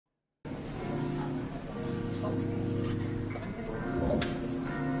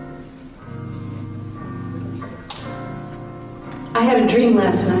I had a dream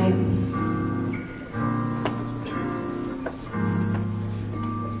last night.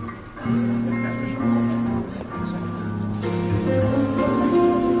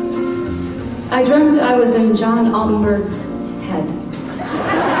 I dreamt I was in John Altenburgh's head.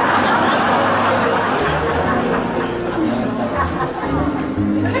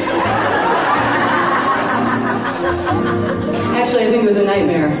 Actually, I think it was a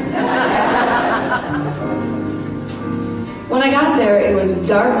nightmare. When I got there, it was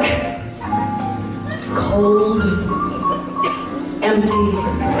dark, cold, empty.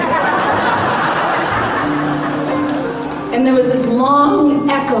 And there was this long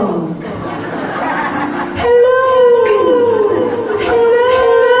echo.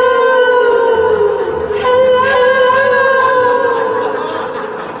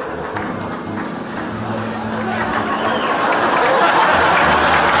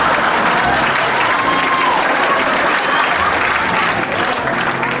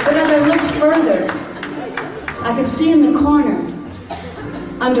 I could see in the corner,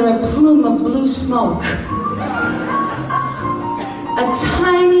 under a plume of blue smoke, a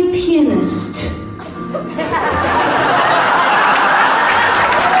tiny pianist.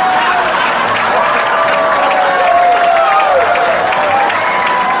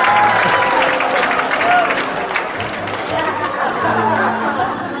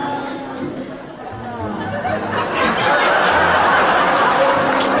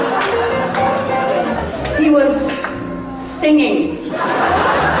 He was singing.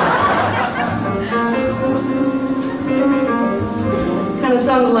 Kind of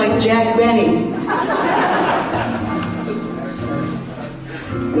sounded like Jack Benny.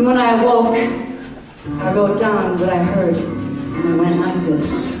 And when I awoke, I wrote down what I heard, and it went like this.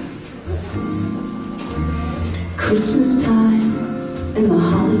 Christmas time and the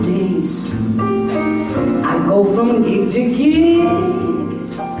holidays, I go from gig to gig,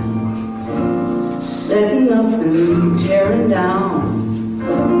 setting up and tearing down.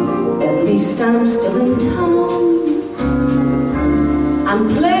 At least I'm still in town. I'm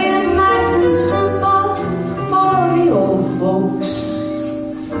playing nice and simple for the old folks.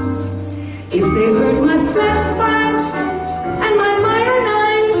 If they heard my flat fives and my minor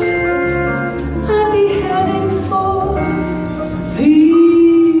nines, I'd be heading for the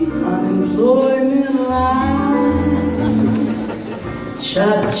unemployment line.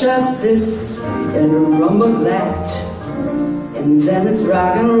 Chop this and rumble that, and then it's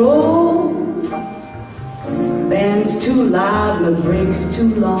rock and roll. Band's too loud, the breaks too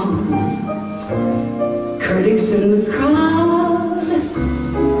long. Critics in the crowd,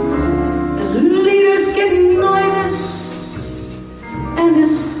 the leaders get nervous, and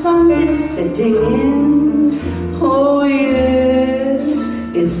his son is sitting in. Oh yes,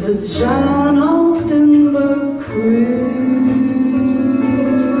 it's a John Altenburgh Christmas.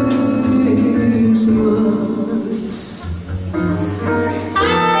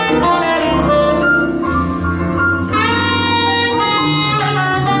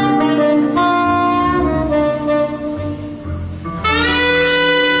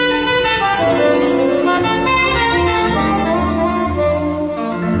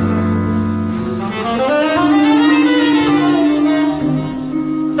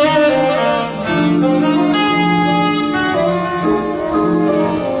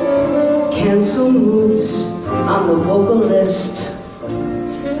 Cancel moves on the vocal list.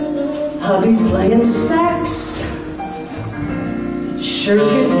 Hubby's playing sax. Sure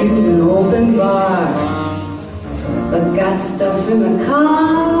could use an open bar, but got stuff in the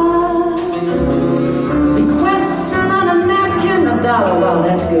car. Requesting on a napkin $1. Wow,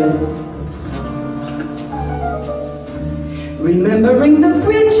 that's good. Remembering the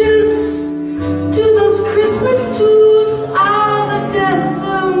bridges to those Christmas tunes are the death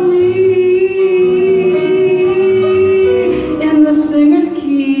of me.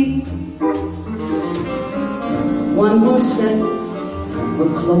 One more set,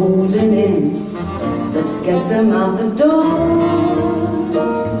 we're closing in. Let's get them out the door.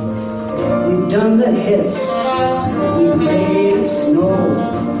 We've done the hits, we've made it snow.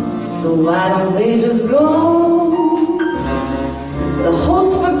 So why don't they just go? The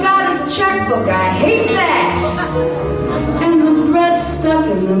host forgot his checkbook, I hate that. And the bread stuck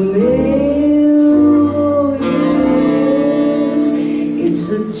in the mail. Yes, it's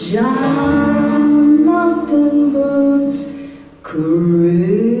a John Altenburgh's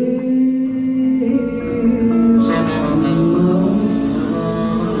Christmas.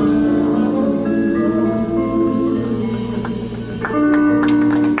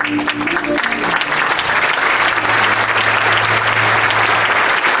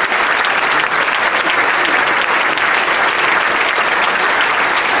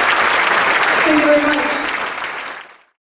 very much.